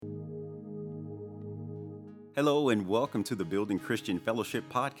Hello and welcome to the Building Christian Fellowship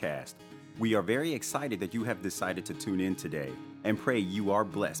podcast. We are very excited that you have decided to tune in today and pray you are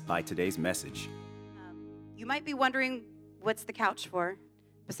blessed by today's message. You might be wondering what's the couch for,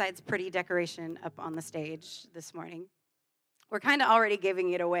 besides pretty decoration up on the stage this morning. We're kind of already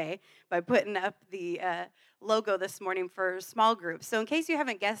giving it away by putting up the logo this morning for small groups. So in case you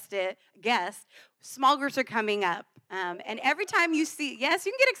haven't guessed, small groups are coming up. And every time you see, yes,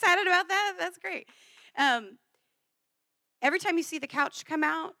 you can get excited about that. That's great. Every time you see the couch come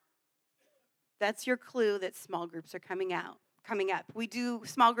out, that's your clue that small groups are coming up. We do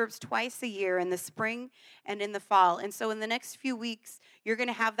small groups twice a year, in the spring and in the fall. And so in the next few weeks, you're going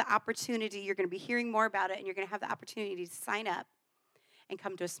to have the opportunity, you're going to be hearing more about it, and you're going to have the opportunity to sign up and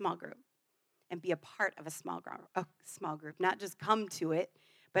come to a small group and be a part of a small group. Not just come to it,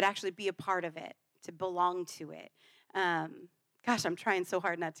 but actually be a part of it, to belong to it. Gosh, I'm trying so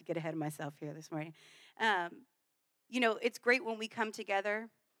hard not to get ahead of myself here this morning. It's great when we come together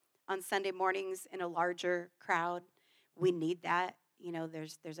on Sunday mornings in a larger crowd. We need that.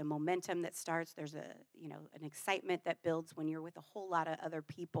 There's a momentum that starts. There's an excitement that builds when you're with a whole lot of other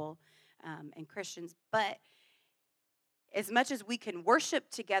people and Christians. But as much as we can worship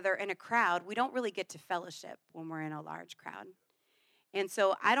together in a crowd, we don't really get to fellowship when we're in a large crowd. And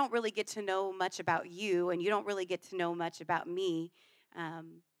so I don't really get to know much about you, and you don't really get to know much about me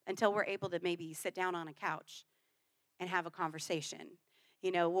until we're able to maybe sit down on a couch and have a conversation.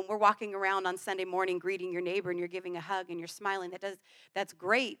 When we're walking around on Sunday morning greeting your neighbor and you're giving a hug and you're smiling, that's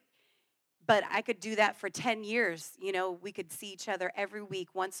great. But I could do that for 10 years. We could see each other every week,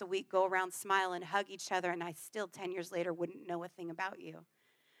 once a week, go around, smile, and hug each other, and I still 10 years later wouldn't know a thing about you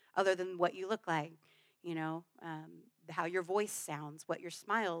other than what you look like, how your voice sounds, what your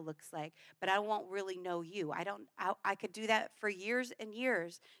smile looks like, but I won't really know you. I could do that for years and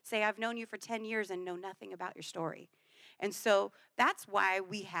years, say I've known you for 10 years and know nothing about your story. And so that's why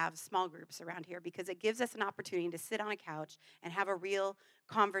we have small groups around here, because it gives us an opportunity to sit on a couch and have a real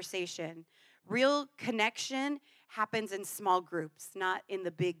conversation. Real connection happens in small groups, not in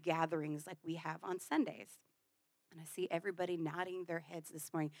the big gatherings like we have on Sundays. And I see everybody nodding their heads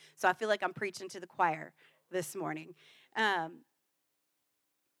this morning. So I feel like I'm preaching to the choir this morning.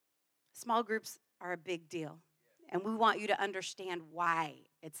 Small groups are a big deal. And we want you to understand why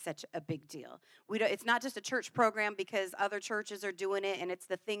it's such a big deal. It's not just a church program because other churches are doing it, and it's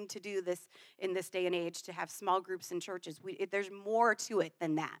the thing to do this in this day and age, to have small groups in churches. There's more to it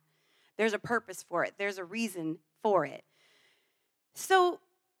than that. There's a purpose for it. There's a reason for it. So,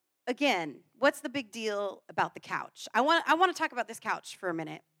 again, what's the big deal about the couch? I want to talk about this couch for a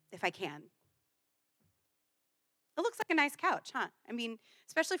minute, if I can. It looks like a nice couch, huh? I mean,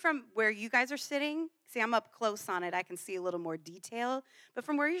 especially from where you guys are sitting. See, I'm up close on it. I can see a little more detail. But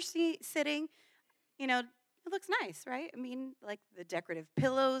from where you're sitting, it looks nice, right? I mean, like the decorative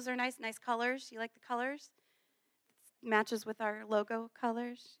pillows are nice colors. You like the colors? It matches with our logo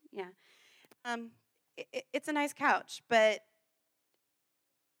colors. Yeah. It's a nice couch. But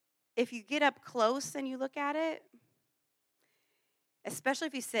if you get up close and you look at it, especially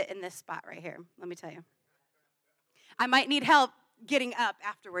if you sit in this spot right here, let me tell you. I might need help getting up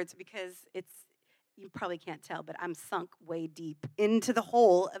afterwards because you probably can't tell, but I'm sunk way deep into the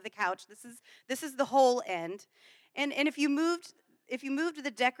hole of the couch. This is the whole end. And if you moved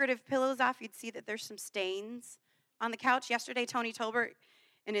the decorative pillows off, you'd see that there's some stains on the couch. Yesterday, Tony Tolbert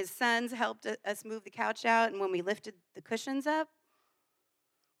and his sons helped us move the couch out, and when we lifted the cushions up,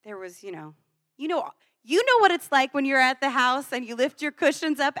 there was, you know what it's like when you're at the house and you lift your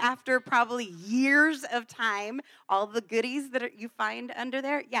cushions up after probably years of time, all the goodies that you find under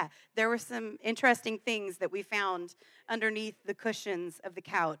there. Yeah, there were some interesting things that we found underneath the cushions of the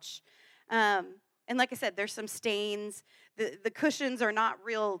couch. And like I said, there's some stains. The cushions are not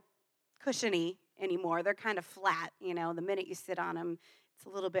real cushiony anymore. They're kind of flat, The minute you sit on them, it's a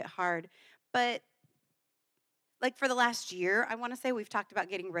little bit hard. But like for the last year, I want to say we've talked about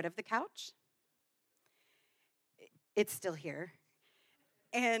getting rid of the couch. It's still here.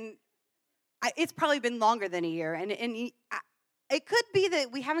 And it's probably been longer than a year. And it could be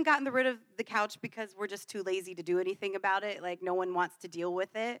that we haven't gotten rid of the couch because we're just too lazy to do anything about it. Like no one wants to deal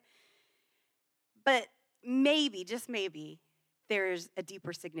with it. But maybe, just maybe, there's a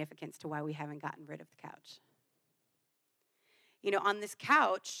deeper significance to why we haven't gotten rid of the couch. On this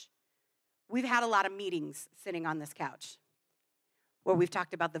couch, we've had a lot of meetings sitting on this couch, where we've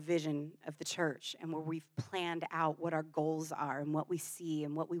talked about the vision of the church and where we've planned out what our goals are and what we see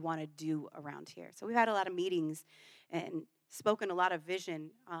and what we want to do around here. So we've had a lot of meetings and spoken a lot of vision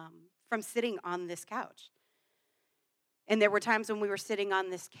from sitting on this couch. And there were times when we were sitting on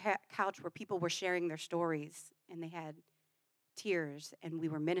this couch where people were sharing their stories, and they had tears, and we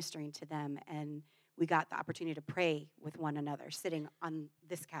were ministering to them, and we got the opportunity to pray with one another sitting on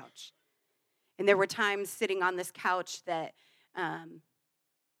this couch. And there were times sitting on this couch that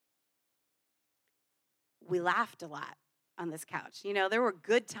we laughed a lot on this couch. You know, there were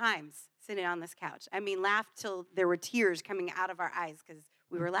good times sitting on this couch. I mean, laughed till there were tears coming out of our eyes because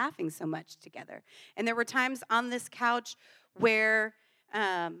we were laughing so much together. And there were times on this couch where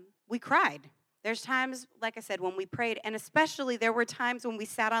we cried. There's times, like I said, when we prayed, and especially there were times when we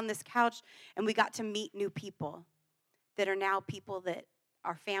sat on this couch and we got to meet new people that are now people that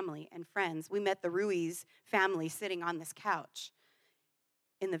are family and friends. We met the Ruiz family sitting on this couch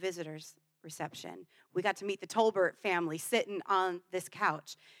in the visitors reception. We got to meet the Tolbert family sitting on this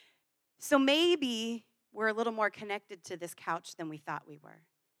couch. So maybe we're a little more connected to this couch than we thought we were,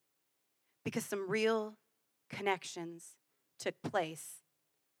 because some real connections took place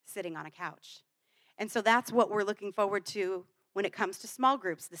sitting on a couch. And so that's what we're looking forward to when it comes to small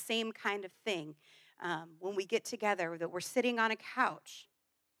groups, the same kind of thing. When we get together, that we're sitting on a couch.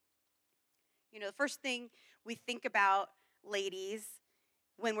 You know, the first thing we think about, ladies,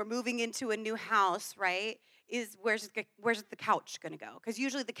 when we're moving into a new house, right, is where's the couch going to go? Because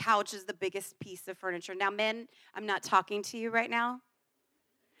usually the couch is the biggest piece of furniture. Now, men, I'm not talking to you right now,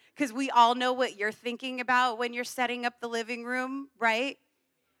 because we all know what you're thinking about when you're setting up the living room, right?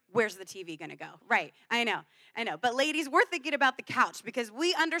 Where's the TV going to go? Right, I know. But ladies, we're thinking about the couch because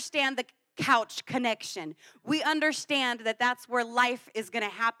we understand the couch connection. We understand that that's where life is going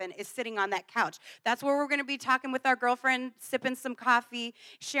to happen, is sitting on that couch. That's where we're going to be talking with our girlfriend, sipping some coffee,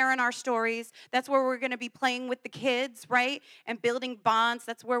 sharing our stories. That's where we're going to be playing with the kids, right? And building bonds.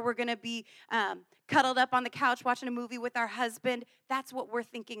 That's where we're going to be cuddled up on the couch watching a movie with our husband. That's what we're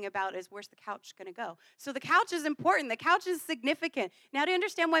thinking about, is where's the couch going to go? So the couch is important. The couch is significant. Now, do you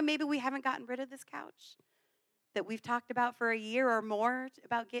understand why maybe we haven't gotten rid of this couch that we've talked about for a year or more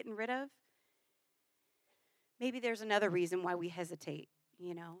about getting rid of? Maybe there's another reason why we hesitate,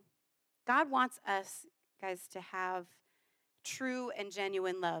 you know. God wants us, guys, to have true and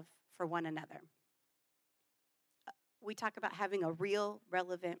genuine love for one another. We talk about having a real,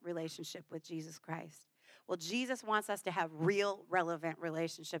 relevant relationship with Jesus Christ. Well, Jesus wants us to have real, relevant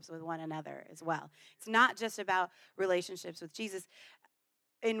relationships with one another as well. It's not just about relationships with Jesus.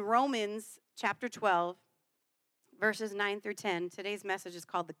 In Romans chapter 12, verses 9 through 10, today's message is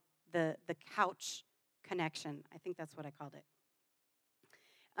called the couch connection. I think that's what I called it.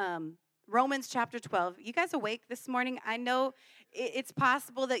 Romans chapter 12. You guys awake this morning? I know it's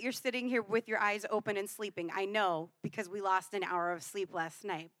possible that you're sitting here with your eyes open and sleeping. I know, because we lost an hour of sleep last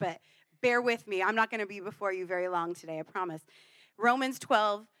night. But bear with me. I'm not going to be before you very long today, I promise. Romans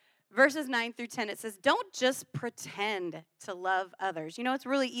 12, verses 9 through 10, it says, don't just pretend to love others. You know, it's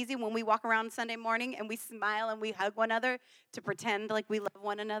really easy when we walk around Sunday morning and we smile and we hug one another to pretend like we love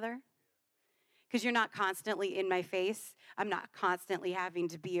one another. Because you're not constantly in my face. I'm not constantly having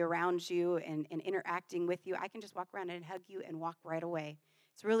to be around you and interacting with you. I can just walk around and hug you and walk right away.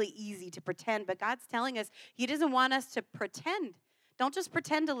 It's really easy to pretend, but God's telling us he doesn't want us to pretend. Don't just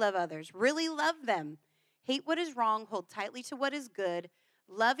pretend to love others. Really love them. Hate what is wrong. Hold tightly to what is good.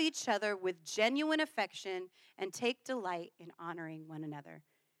 Love each other with genuine affection and take delight in honoring one another.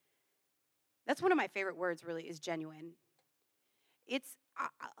 That's one of my favorite words, really, is genuine.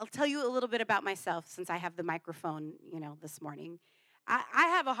 I'll tell you a little bit about myself since I have the microphone, this morning. I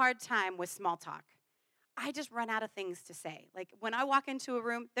have a hard time with small talk. I just run out of things to say. Like, when I walk into a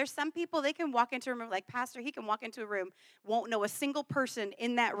room, there's some people, they can walk into a room, like Pastor, he can walk into a room, won't know a single person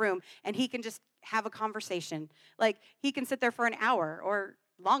in that room, and he can just have a conversation. Like, he can sit there for an hour or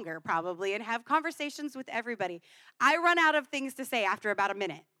longer, probably, and have conversations with everybody. I run out of things to say after about a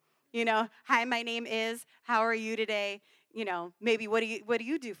minute. Hi, my name is, how are you today? Maybe what do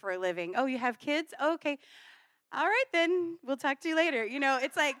you do for a living? Oh, you have kids? Oh, okay. All right, then we'll talk to you later.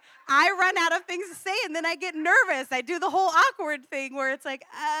 It's like I run out of things to say, and then I get nervous. I do the whole awkward thing where it's like,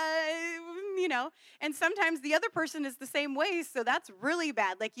 and sometimes the other person is the same way, so that's really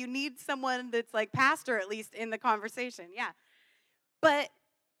bad. Like, you need someone that's like Pastor, at least, in the conversation. Yeah. But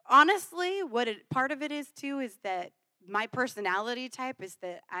honestly, part of it is, too, is that my personality type is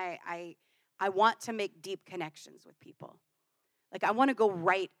that I want to make deep connections with people. Like, I want to go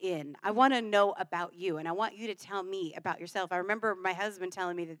right in. I want to know about you, and I want you to tell me about yourself. I remember my husband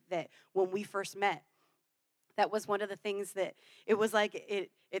telling me that when we first met, that was one of the things that it was like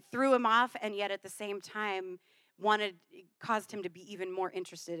it threw him off, and yet at the same time caused him to be even more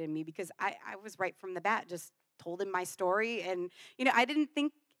interested in me, because I was right from the bat, just told him my story, and I didn't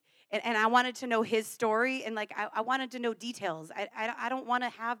think And I wanted to know his story, and like I wanted to know details. I don't want to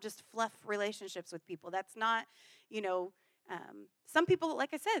have just fluff relationships with people. That's not, you know, some people,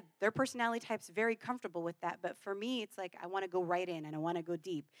 like I said, their personality type's very comfortable with that. But for me, it's like I want to go right in and I want to go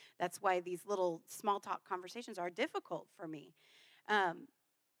deep. That's why these little small talk conversations are difficult for me.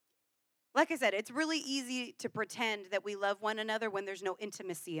 Like I said, it's really easy to pretend that we love one another when there's no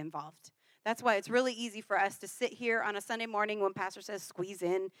intimacy involved. That's why it's really easy for us to sit here on a Sunday morning when Pastor says squeeze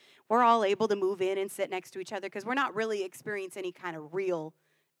in. We're all able to move in and sit next to each other because we're not really experiencing any kind of real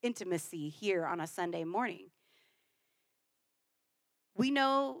intimacy here on a Sunday morning. We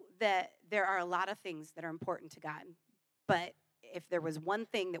know that there are a lot of things that are important to God, but if there was one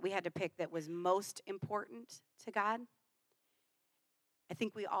thing that we had to pick that was most important to God, I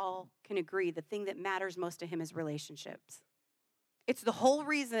think we all can agree the thing that matters most to him is relationships. It's the whole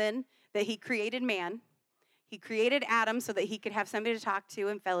reason that he created man. He created Adam so that he could have somebody to talk to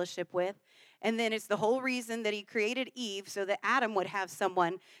and fellowship with. And then it's the whole reason that he created Eve so that Adam would have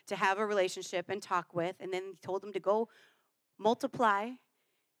someone to have a relationship and talk with. And then he told him to go multiply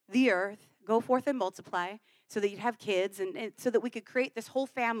the earth, go forth and multiply so that you'd have kids and so that we could create this whole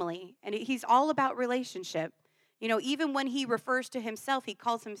family. And he's all about relationship. You know, even when he refers to himself,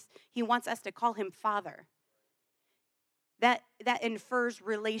 he wants us to call him Father. That infers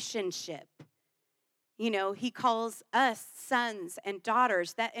relationship. You know, he calls us sons and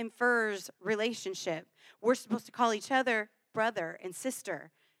daughters. That infers relationship. We're supposed to call each other brother and sister.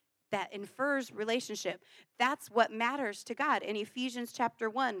 That infers relationship. That's what matters to God. In Ephesians chapter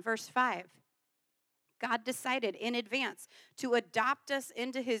 1, verse 5, God decided in advance to adopt us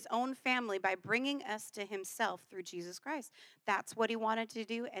into his own family by bringing us to himself through Jesus Christ. That's what he wanted to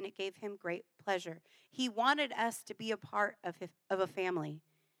do, and it gave him great pleasure. He wanted us to be a part of a family.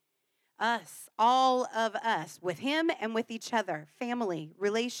 Us, all of us, with him and with each other, family,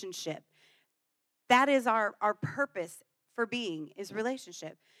 relationship. That is our purpose for being, is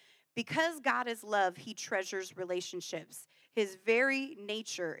relationship. Because God is love, he treasures relationships. His very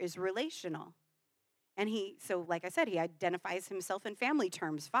nature is relational. And so like I said, he identifies himself in family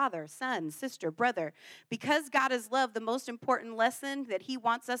terms, father, son, sister, brother. Because God is love, the most important lesson that he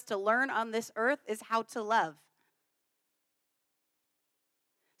wants us to learn on this earth is how to love.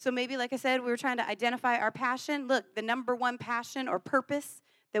 So maybe, like I said, we were trying to identify our passion. Look, the number one passion or purpose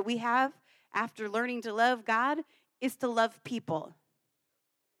that we have after learning to love God is to love people.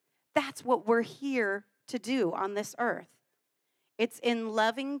 That's what we're here to do on this earth. It's in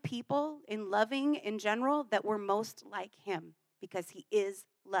loving people, in loving in general, that we're most like him because he is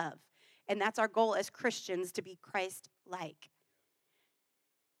love. And that's our goal as Christians, to be Christ-like.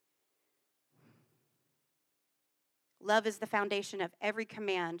 Love is the foundation of every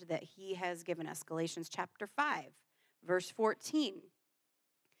command that he has given us. Galatians chapter 5, verse 14.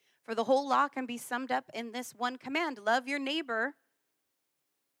 For the whole law can be summed up in this one command: love your neighbor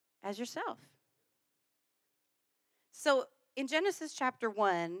as yourself. So in Genesis chapter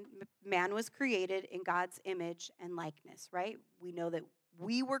 1, man was created in God's image and likeness, right? We know that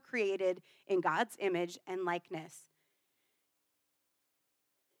we were created in God's image and likeness.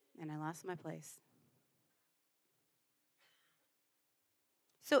 And I lost my place.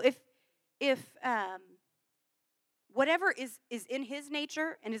 So if whatever is in his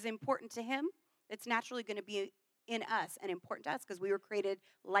nature and is important to him, it's naturally going to be in us and important to us because we were created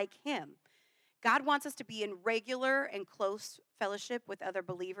like him. God wants us to be in regular and close fellowship with other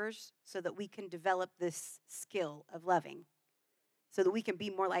believers so that we can develop this skill of loving, so that we can be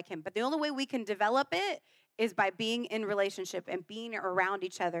more like him. But the only way we can develop it is by being in relationship and being around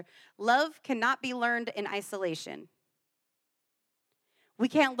each other. Love cannot be learned in isolation. We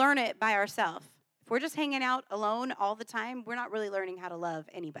can't learn it by ourselves. If we're just hanging out alone all the time, we're not really learning how to love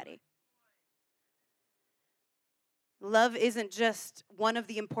anybody. Love isn't just one of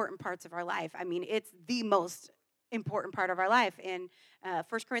the important parts of our life. I mean, it's the most important part of our life. In 1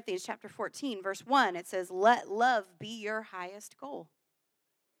 Corinthians chapter 14, verse 1, it says, let love be your highest goal.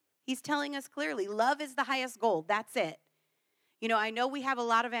 He's telling us clearly, love is the highest goal. That's it. You know, I know we have a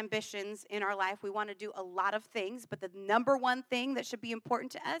lot of ambitions in our life. We want to do a lot of things, but the number one thing that should be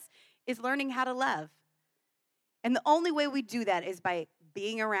important to us is learning how to love. And the only way we do that is by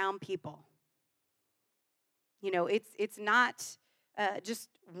being around people. You know, it's not just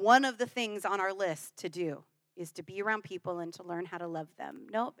one of the things on our list to do is to be around people and to learn how to love them.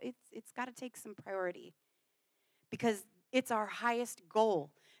 No, it's got to take some priority because it's our highest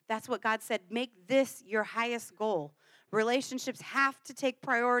goal. That's what God said. Make this your highest goal. Relationships have to take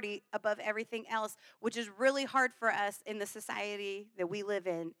priority above everything else, which is really hard for us in the society that we live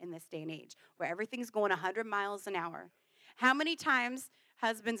in this day and age, where everything's going 100 miles an hour. How many times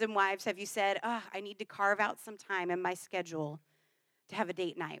husbands and wives, have you said, I need to carve out some time in my schedule to have a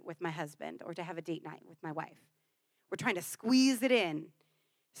date night with my husband or to have a date night with my wife? We're trying to squeeze it in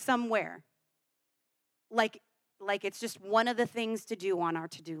somewhere. Like it's just one of the things to do on our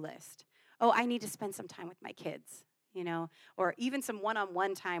to-do list. Oh, I need to spend some time with my kids, or even some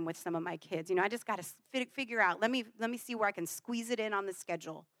one-on-one time with some of my kids. I just got to figure out, let me see where I can squeeze it in on the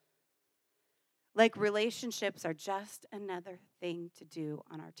schedule. Like relationships are just another thing to do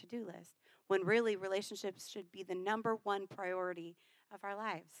on our to-do list, when really relationships should be the number one priority of our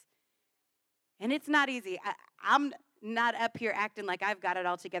lives. And it's not easy. I'm not up here acting like I've got it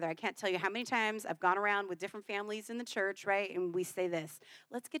all together. I can't tell you how many times I've gone around with different families in the church, right? And we say this,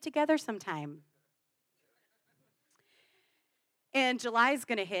 let's get together sometime. And July's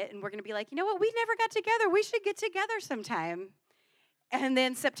going to hit, and we're going to be like, you know what? We never got together. We should get together sometime. And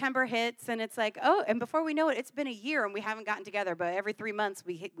then September hits, and it's like, oh, and before we know it, it's been a year, and we haven't gotten together. But every 3 months,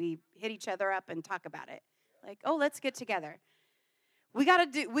 we hit each other up and talk about it. Like, oh, let's get together. We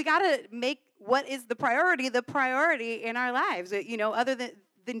gotta make what is the priority in our lives. Other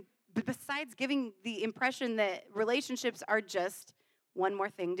than besides giving the impression that relationships are just one more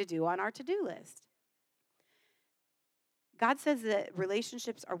thing to do on our to-do list. God says that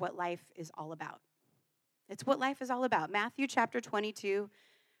relationships are what life is all about. It's what life is all about. Matthew chapter 22,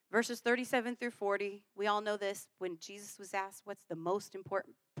 verses 37 through 40. We all know this. When Jesus was asked, what's the most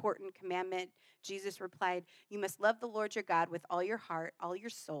important commandment? Jesus replied, you must love the Lord your God with all your heart, all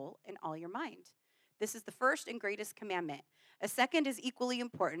your soul, and all your mind. This is the first and greatest commandment. A second is equally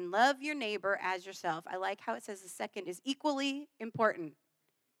important. Love your neighbor as yourself. I like how it says the second is equally important.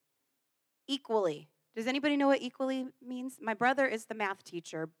 Equally. Does anybody know what equally means? My brother is the math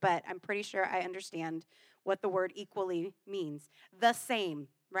teacher, but I'm pretty sure I understand what the word equally means. The same,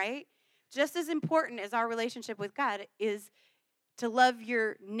 right? Just as important as our relationship with God is to love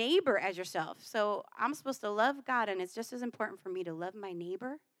your neighbor as yourself. So I'm supposed to love God, and it's just as important for me to love my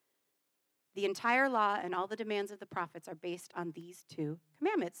neighbor. The entire law and all the demands of the prophets are based on these two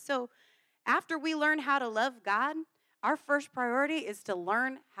commandments. So after we learn how to love God, our first priority is to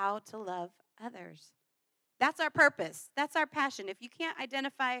learn how to love others. That's our purpose. That's our passion. If you can't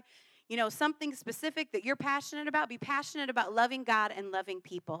identify, something specific that you're passionate about, be passionate about loving God and loving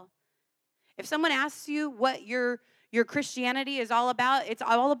people. If someone asks you what your Christianity is all about, it's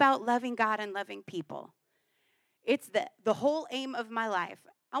all about loving God and loving people. It's the whole aim of my life.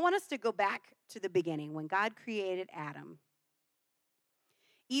 I want us to go back to the beginning when God created Adam.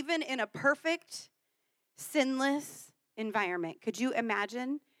 Even in a perfect, sinless environment, could you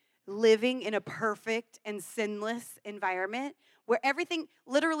imagine living in a perfect and sinless environment where everything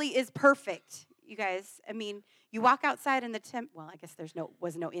literally is perfect? You guys, you walk outside in the well, I guess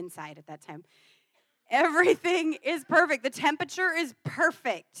was no inside at that time. Everything is perfect. The temperature is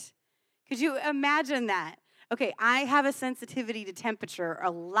perfect. Could you imagine that? Okay, I have a sensitivity to temperature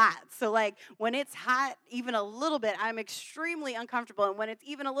a lot. So when it's hot, even a little bit, I'm extremely uncomfortable. And when it's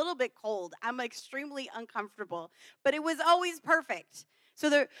even a little bit cold, I'm extremely uncomfortable. But it was always perfect.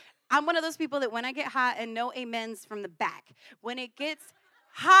 So I'm one of those people that when I get hot, and no amens from the back, when it gets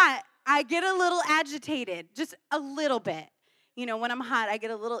hot, I get a little agitated, just a little bit. When I'm hot, I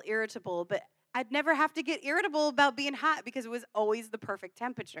get a little irritable, but I'd never have to get irritable about being hot because it was always the perfect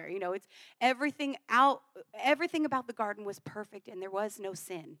temperature. It's everything about the garden was perfect and there was no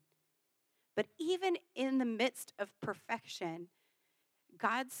sin. But even in the midst of perfection,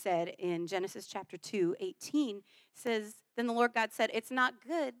 God said in Genesis chapter 2:18, says, then the Lord God said, it's not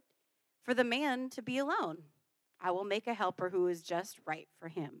good for the man to be alone. I will make a helper who is just right for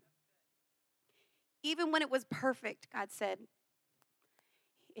him. Even when it was perfect, God said,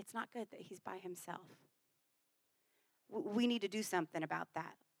 it's not good that he's by himself. We need to do something about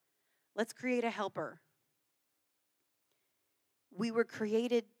that. Let's create a helper. We were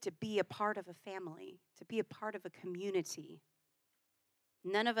created to be a part of a family, to be a part of a community.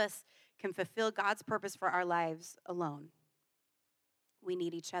 None of us can fulfill God's purpose for our lives alone. We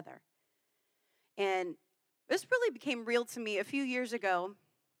need each other. And this really became real to me a few years ago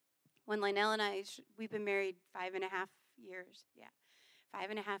when Lynell and I, we've been married 5.5 years. Yeah.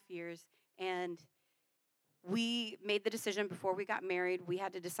 5.5 years, and we made the decision before we got married. We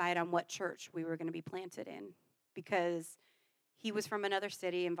had to decide on what church we were going to be planted in because he was from another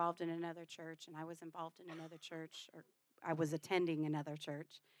city, involved in another church, and I was involved in another church, or I was attending another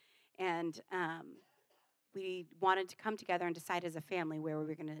church. And we wanted to come together and decide as a family where we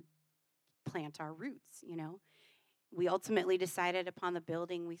were going to plant our roots, We ultimately decided upon the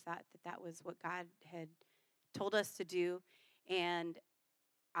building. We thought that was what God had told us to do, and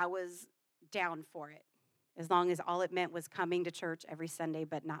I was down for it. as long as all it meant was coming to church every Sunday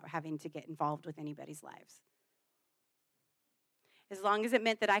but not having to get involved with anybody's lives. As long as it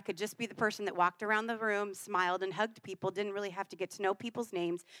meant that I could just be the person that walked around the room, smiled, and hugged people, didn't really have to get to know people's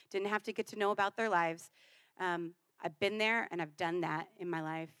names, didn't have to get to know about their lives. I've been there and I've done that in my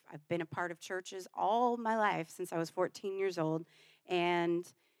life. I've been a part of churches all my life since I was 14 years old. And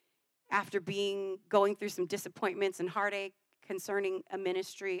after going through some disappointments and heartache concerning a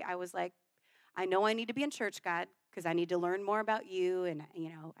ministry, I was like, I know I need to be in church, God, because I need to learn more about you, and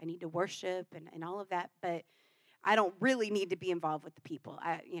I need to worship and all of that, but I don't really need to be involved with the people.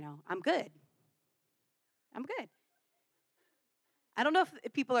 I'm good. I'm good. I don't know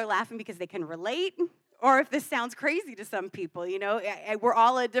if people are laughing because they can relate or if this sounds crazy to some people. We've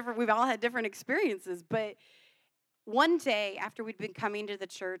all had different experiences, but one day after we'd been coming to the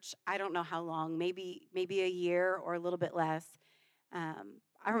church, I don't know how long, maybe a year or a little bit less,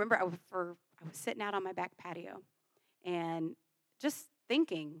 I remember I was sitting out on my back patio and just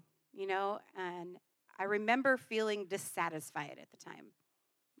thinking, and I remember feeling dissatisfied at the time.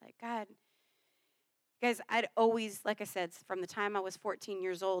 Like, God, guys, I'd always, like I said, from the time I was 14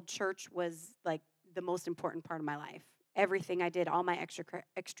 years old, church was like the most important part of my life. Everything I did, all my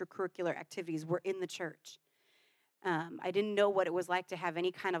extracurricular activities were in the church. I didn't know what it was like to have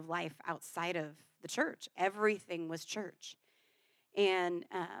any kind of life outside of the church. Everything was church. And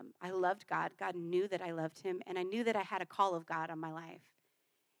I loved God. God knew that I loved him, and I knew that I had a call of God on my life.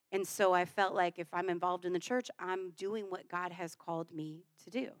 And so I felt like if I'm involved in the church, I'm doing what God has called me to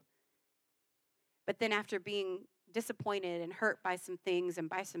do. But then after being disappointed and hurt by some things and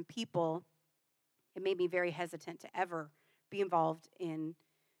by some people, it made me very hesitant to ever be involved in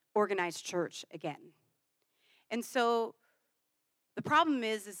organized church again. And so the problem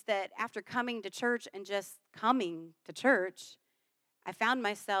is that after coming to church and just coming to church, I found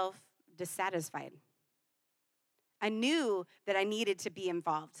myself dissatisfied. I knew that I needed to be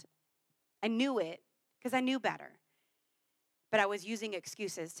involved. I knew it because I knew better. But I was using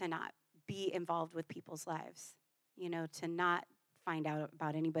excuses to not be involved with people's lives, to not find out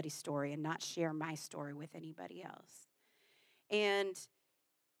about anybody's story and not share my story with anybody else. And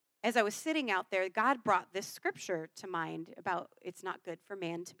as I was sitting out there, God brought this scripture to mind about it's not good for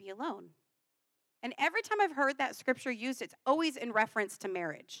man to be alone. And every time I've heard that scripture used, it's always in reference to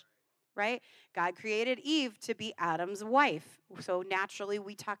marriage, right? God created Eve to be Adam's wife. So naturally,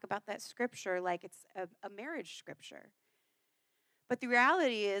 we talk about that scripture like it's a marriage scripture. But the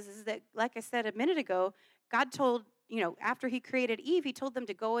reality is that, like I said a minute ago, God told, after he created Eve, he told them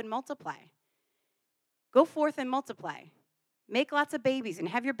to go and multiply. Go forth and multiply. Make lots of babies and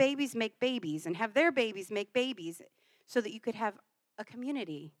have your babies make babies and have their babies make babies so that you could have a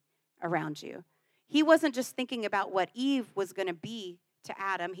community around you. He wasn't just thinking about what Eve was going to be to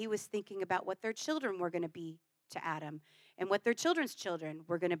Adam. He was thinking about what their children were going to be to Adam and what their children's children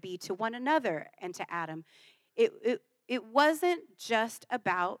were going to be to one another and to Adam. It wasn't just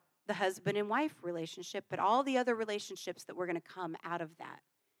about the husband and wife relationship, but all the other relationships that were going to come out of that.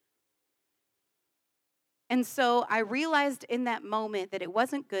 And so I realized in that moment that it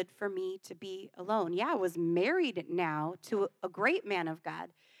wasn't good for me to be alone. Yeah, I was married now to a great man of God.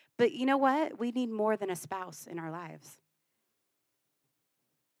 But you know what? We need more than a spouse in our lives.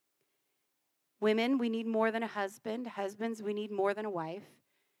 Women, we need more than a husband. Husbands, we need more than a wife.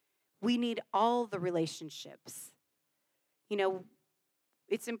 We need all the relationships.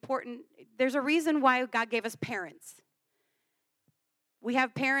 It's important. There's a reason why God gave us parents. We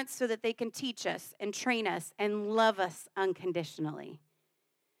have parents so that they can teach us and train us and love us unconditionally.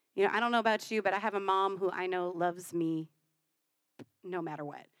 I don't know about you, but I have a mom who I know loves me no matter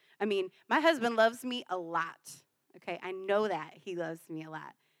what. My husband loves me a lot. Okay, I know that he loves me a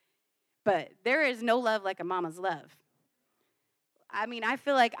lot. But there is no love like a mama's love. I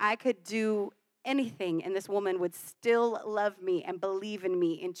feel like I could do anything and this woman would still love me and believe in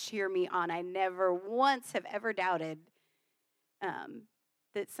me and cheer me on. I never once have ever doubted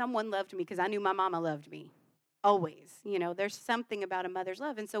that someone loved me because I knew my mama loved me. Always. There's something about a mother's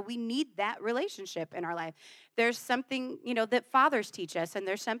love. And so we need that relationship in our life. There's something, that fathers teach us, and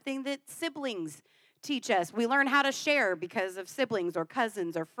there's something that siblings teach us. We learn how to share because of siblings or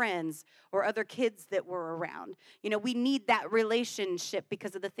cousins or friends or other kids that we're around. We need that relationship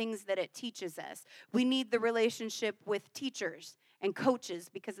because of the things that it teaches us. We need the relationship with teachers and coaches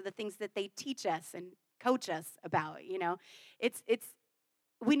because of the things that they teach us and coach us about.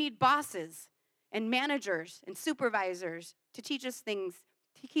 We need bosses and managers and supervisors to teach us things,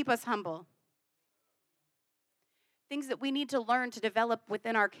 to keep us humble. Things that we need to learn to develop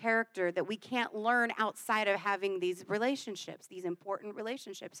within our character that we can't learn outside of having these relationships, these important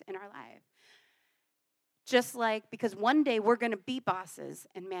relationships in our life. Just like, because one day we're going to be bosses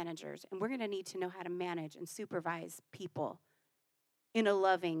and managers, and we're going to need to know how to manage and supervise people in a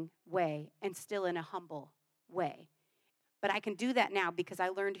loving way and still in a humble way. But I can do that now because I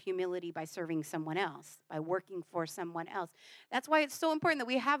learned humility by serving someone else, by working for someone else. That's why it's so important that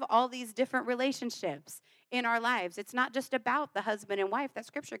we have all these different relationships in our lives. It's not just about the husband and wife. That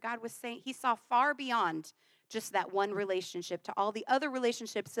scripture, God was saying, he saw far beyond just that one relationship to all the other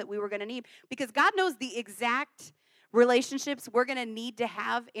relationships that we were going to need. Because God knows the exact relationships we're going to need to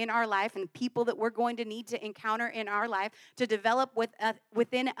have in our life and people that we're going to need to encounter in our life to develop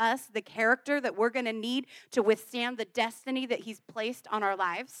within us the character that we're going to need to withstand the destiny that he's placed on our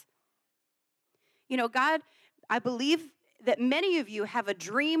lives. You know, God, I believe that many of you have a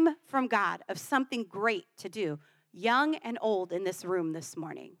dream from God of something great to do, young and old in this room this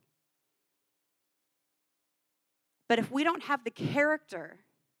morning. But if we don't have the character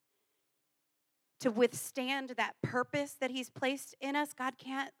to withstand that purpose that he's placed in us, God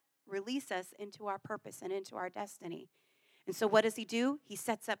can't release us into our purpose and into our destiny. And so what does he do? He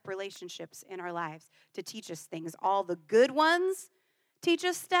sets up relationships in our lives to teach us things. All the good ones teach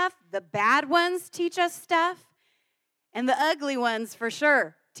us stuff. The bad ones teach us stuff. And the ugly ones, for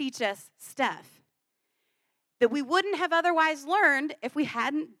sure, teach us stuff that we wouldn't have otherwise learned if we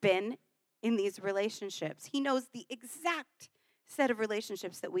hadn't been in these relationships. He knows the exact set of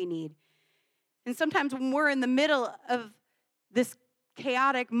relationships that we need. And sometimes when we're in the middle of this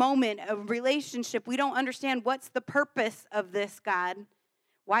chaotic moment of relationship, we don't understand what's the purpose of this, God.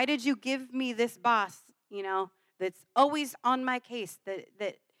 Why did you give me this boss, that's always on my case,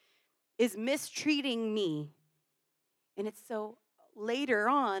 that is mistreating me? And it's so later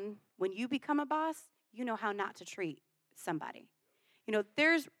on, when you become a boss, you know how not to treat somebody.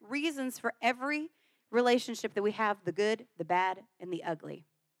 There's reasons for every relationship that we have, the good, the bad, and the ugly.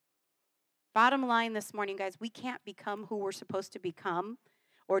 Bottom line this morning, guys, we can't become who we're supposed to become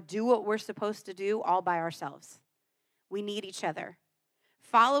or do what we're supposed to do all by ourselves. We need each other.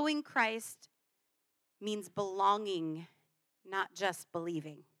 Following Christ means belonging, not just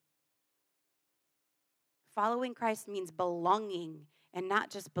believing. Following Christ means belonging and not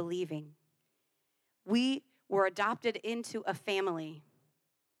just believing. We were adopted into a family.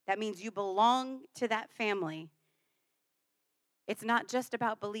 That means you belong to that family. It's not just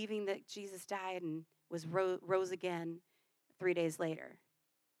about believing that Jesus died and rose again 3 days later.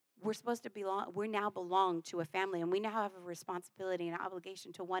 We're supposed to belong. We now belong to a family, and we now have a responsibility and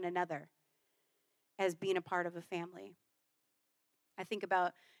obligation to one another as being a part of a family. I think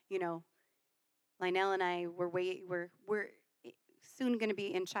about, Lionel and I we're soon going to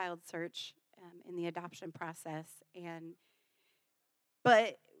be in child search in the adoption process,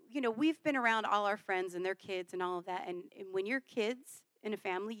 but we've been around all our friends and their kids and all of that. And when you're kids in a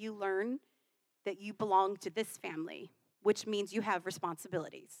family, you learn that you belong to this family, which means you have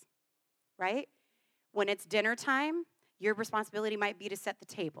responsibilities, right? When it's dinner time, your responsibility might be to set the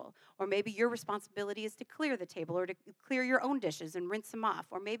table. Or maybe your responsibility is to clear the table or to clear your own dishes and rinse them off.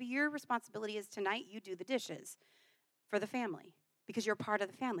 Or maybe your responsibility is tonight you do the dishes for the family because you're part of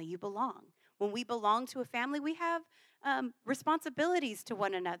the family. You belong. When we belong to a family, we have responsibilities to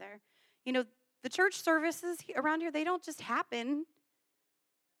one another. The church services around here, they don't just happen.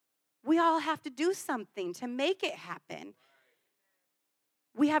 We all have to do something to make it happen.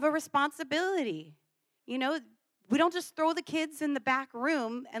 We have a responsibility. We don't just throw the kids in the back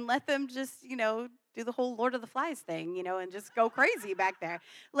room and let them just, do the whole Lord of the Flies thing, and just go crazy back there.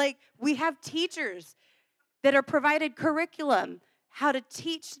 Like, we have teachers that are provided curriculum, how to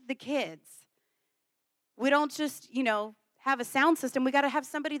teach the kids. We don't just, have a sound system. We got to have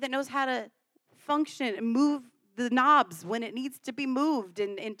somebody that knows how to function and move the knobs when it needs to be moved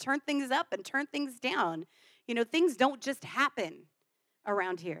and turn things up and turn things down. Things don't just happen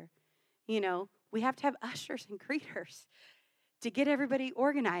around here. We have to have ushers and greeters to get everybody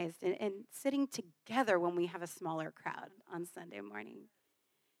organized and sitting together when we have a smaller crowd on Sunday morning.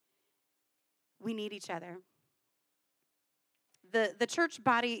 We need each other. The church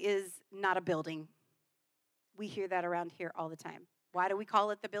body is not a building. We hear that around here all the time. Why do we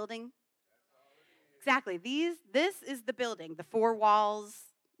call it the building? Exactly. This is the building, the four walls,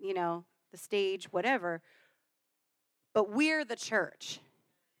 the stage, whatever. But we're the church.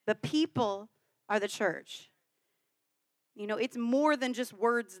 The people are the church. It's more than just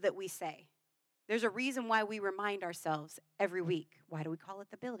words that we say. There's a reason why we remind ourselves every week. Why do we call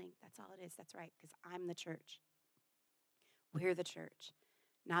it the building? That's all it is. That's right, because I'm the church. We're the church,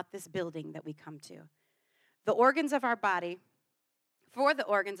 not this building that we come to. For the organs of our body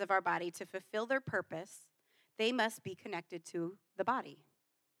to fulfill their purpose, they must be connected to the body.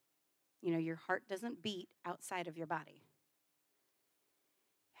 Your heart doesn't beat outside of your body.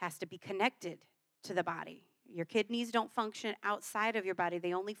 It has to be connected to the body. Your kidneys don't function outside of your body.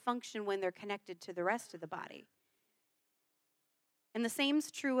 They only function when they're connected to the rest of the body. And the same's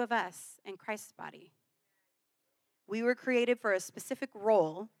true of us and Christ's body. We were created for a specific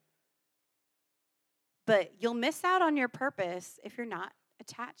role, but you'll miss out on your purpose if you're not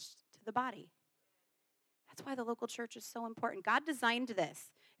attached to the body. That's why the local church is so important. God designed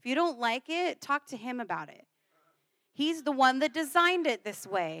this. If you don't like it, talk to him about it. He's the one that designed it this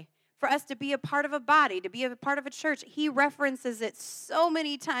way, for us to be a part of a body, to be a part of a church. He references it so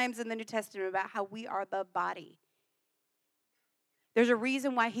many times in the New Testament about how we are the body. There's a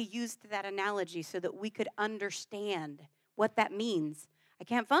reason why he used that analogy, so that we could understand what that means. I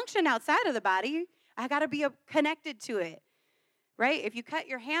can't function outside of the body. I got to be connected to it, right? If you cut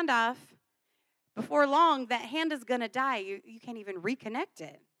your hand off, before long, that hand is going to die. You can't even reconnect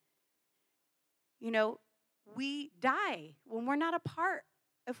it. We die when we're not apart,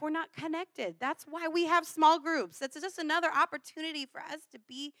 if we're not connected. That's why we have small groups. That's just another opportunity for us to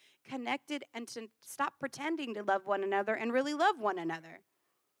be connected and to stop pretending to love one another and really love one another.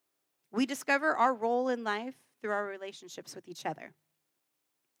 We discover our role in life through our relationships with each other.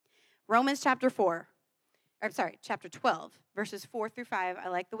 Romans chapter 12, verses 4 through 5. I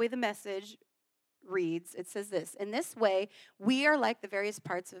like the way the Message reads. It says this: in this way, we are like the various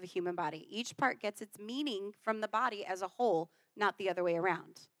parts of a human body. Each part gets its meaning from the body as a whole, not the other way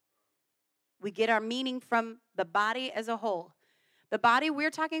around. We get our meaning from the body as a whole. The body we're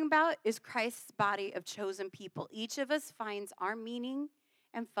talking about is Christ's body of chosen people. Each of us finds our meaning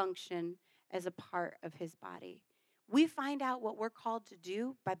and function as a part of his body. We find out what we're called to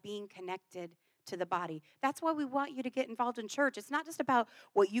do by being connected to the body. That's why we want you to get involved in church. It's not just about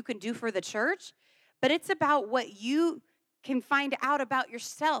what you can do for the church, but it's about what you can find out about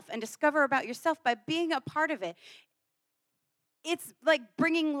yourself and discover about yourself by being a part of it. It's like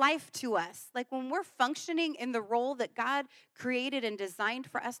bringing life to us. Like when we're functioning in the role that God created and designed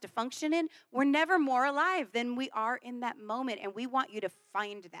for us to function in, we're never more alive than we are in that moment. And we want you to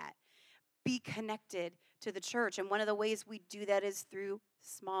find that. Be connected to the church. And one of the ways we do that is through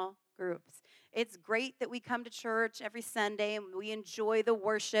small groups. It's great that we come to church every Sunday and we enjoy the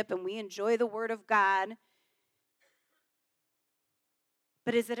worship and we enjoy the Word of God.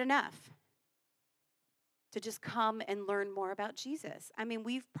 But is it enough to just come and learn more about Jesus? I mean,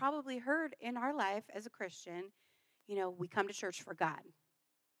 we've probably heard in our life as a Christian, we come to church for God.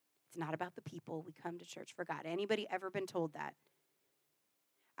 It's not about the people. We come to church for God. Anybody ever been told that?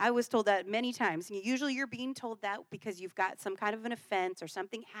 I was told that many times. Usually you're being told that because you've got some kind of an offense or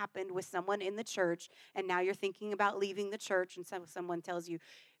something happened with someone in the church, and now you're thinking about leaving the church, and someone tells you,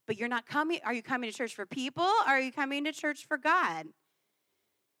 but you're not coming. Are you coming to church for people, or are you coming to church for God?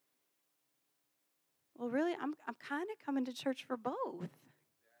 Well, really, I'm kind of coming to church for both.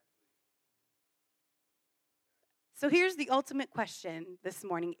 So here's the ultimate question this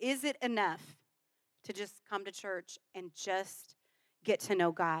morning. Is it enough to just come to church and just get to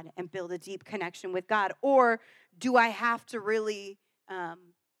know God and build a deep connection with God? Or do I have to really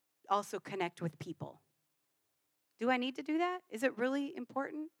also connect with people? Do I need to do that? Is it really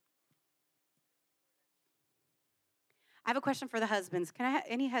important? I have a question for the husbands. Can I have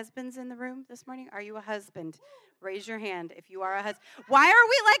any husbands in the room this morning? Are you a husband? Raise your hand if you are a husband. Why are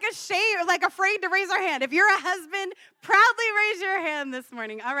we afraid to raise our hand? If you're a husband, proudly raise your hand this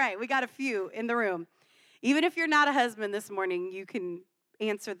morning. All right, we got a few in the room. Even if you're not a husband this morning, you can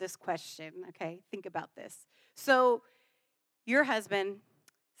answer this question, okay? Think about this. So your husband,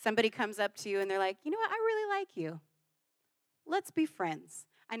 somebody comes up to you and they're like, you know what, I really like you. Let's be friends.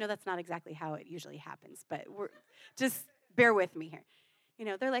 I know that's not exactly how it usually happens, but just bear with me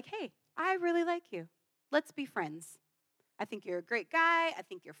here. They're like, hey, I really like you. Let's be friends. I think you're a great guy. I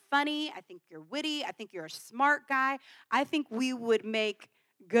think you're funny. I think you're witty. I think you're a smart guy. I think we would make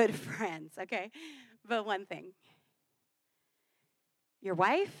good friends, okay? But one thing. Your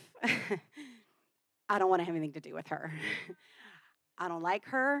wife, I don't want to have anything to do with her. I don't like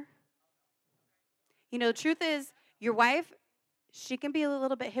her. The truth is, your wife, she can be a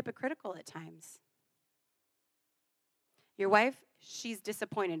little bit hypocritical at times. Your wife, she's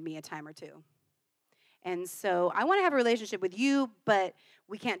disappointed me a time or two. And so I want to have a relationship with you, but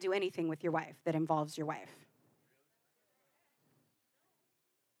we can't do anything with your wife that involves your wife.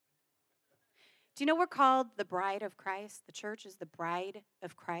 Do you know we're called the bride of Christ? The church is the bride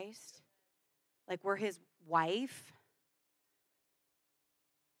of Christ. Like we're his wife.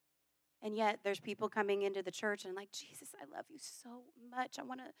 And yet there's people coming into the church and like, Jesus, I love you so much. I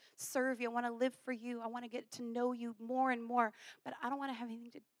want to serve you. I want to live for you. I want to get to know you more and more. But I don't want to have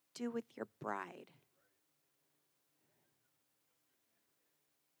anything to do with your bride?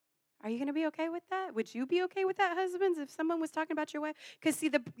 Are you going to be okay with that? Would you be okay with that, husbands, if someone was talking about your wife? Because,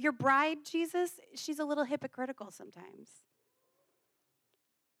 see, your bride, Jesus, she's a little hypocritical sometimes.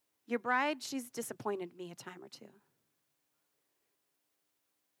 Your bride, she's disappointed me a time or two.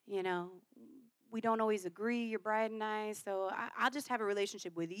 You know, we don't always agree, your bride and I, so I'll just have a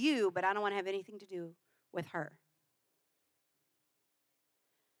relationship with you, but I don't want to have anything to do with her.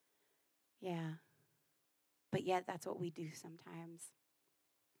 Yeah. But yet, that's what we do sometimes.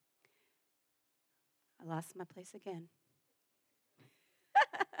 I lost my place again.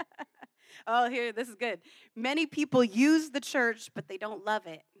 Oh, here, this is good. Many people use the church, but they don't love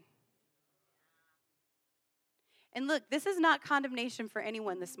it. And look, this is not condemnation for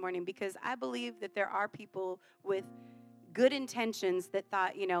anyone this morning, because I believe that there are people with good intentions that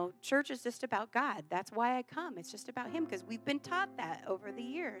thought, church is just about God. That's why I come. It's just about him, because we've been taught that over the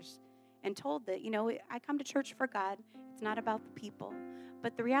years and told that, I come to church for God. It's not about the people.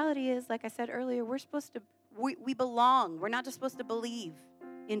 But the reality is, like I said earlier, we belong. We're not just supposed to believe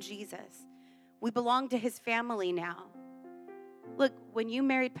in Jesus. We belong to his family now. Look, when you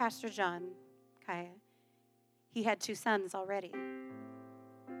married Pastor John, Kaya, he had 2 sons already.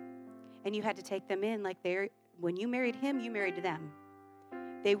 And you had to take them in when you married him, you married them.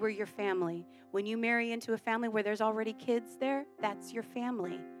 They were your family. When you marry into a family where there's already kids there, that's your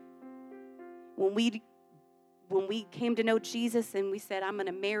family. When we came to know Jesus and we said, I'm going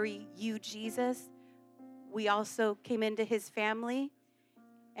to marry you, Jesus, we also came into his family,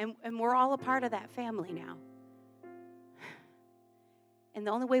 and we're all a part of that family now. And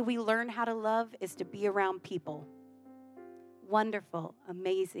the only way we learn how to love is to be around people. Wonderful,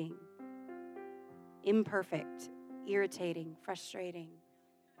 amazing, imperfect, irritating, frustrating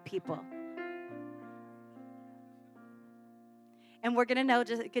people. And we're going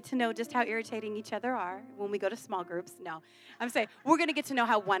to get to know just how irritating each other are when we go to small groups. No, I'm saying we're going to get to know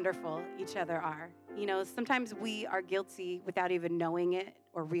how wonderful each other are. Sometimes we are guilty without even knowing it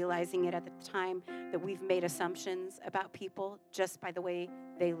or realizing it at the time that we've made assumptions about people just by the way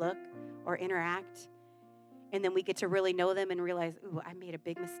they look or interact. And then we get to really know them and realize, ooh, I made a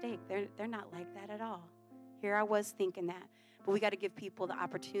big mistake. They're not like that at all. Here I was thinking that. But we got to give people the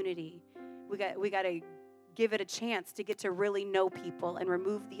opportunity. We got to give it a chance to get to really know people and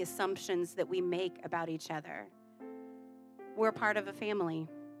remove the assumptions that we make about each other. We're part of a family.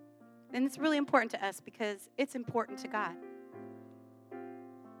 And it's really important to us because it's important to God.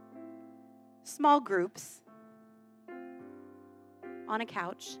 Small groups on a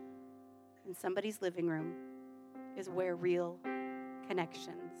couch in somebody's living room is where real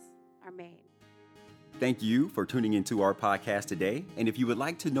connections are made. Thank you for tuning into our podcast today. And if you would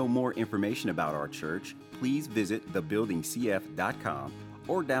like to know more information about our church, please visit thebuildingcf.com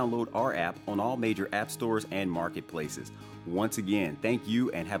or download our app on all major app stores and marketplaces. Once again, thank you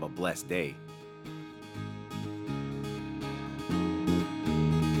and have a blessed day.